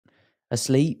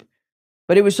asleep.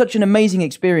 But it was such an amazing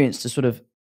experience to sort of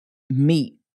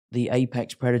meet the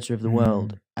apex predator of the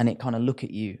world and it kind of look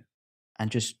at you and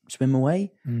just swim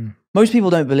away. Most people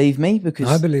don't believe me because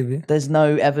I believe you. There's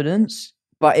no evidence,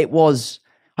 but it was,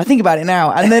 I think about it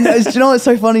now. And then, do you know what's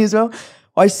so funny as well?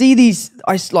 I see these,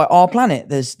 like our planet,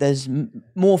 there's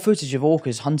more footage of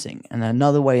orcas hunting and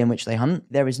another way in which they hunt.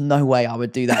 There is no way I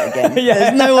would do that again.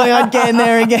 There's no way I'd get in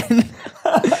there again.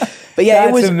 But yeah,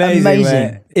 it was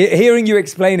amazing. Hearing you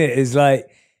explain it is like,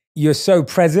 you're so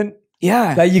present.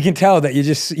 Yeah. Like you can tell that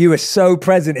you were so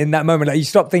present in that moment. Like you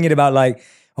stop thinking about like,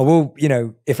 oh, well, you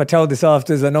know, if I tell this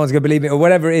after, that no one's going to believe me or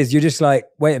whatever it is. You're just like,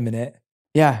 wait a minute.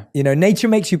 Yeah. You know, nature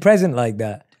makes you present like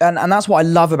that. And that's what I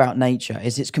love about nature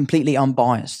is it's completely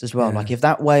unbiased as well. Yeah. Like if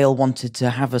that whale wanted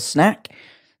to have a snack,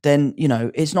 then, you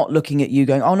know, it's not looking at you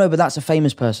going, oh no, but that's a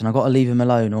famous person. I've got to leave him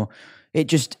alone. Or it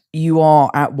just, you are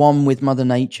at one with Mother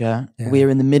Nature. Yeah. We're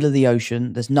in the middle of the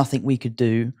ocean. There's nothing we could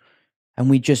do. And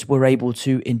we just were able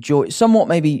to enjoy it. Somewhat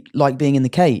maybe like being in the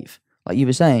cave, like you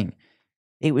were saying.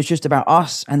 It was just about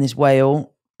us and this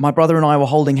whale. My brother and I were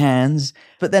holding hands.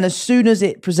 But then as soon as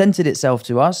it presented itself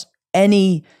to us,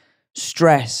 any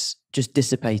stress just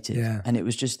dissipated. Yeah. And it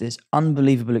was just this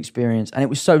unbelievable experience. And it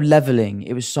was so leveling.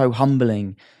 It was so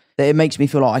humbling that it makes me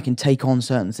feel like I can take on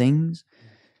certain things.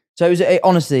 So it was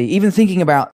honestly, even thinking about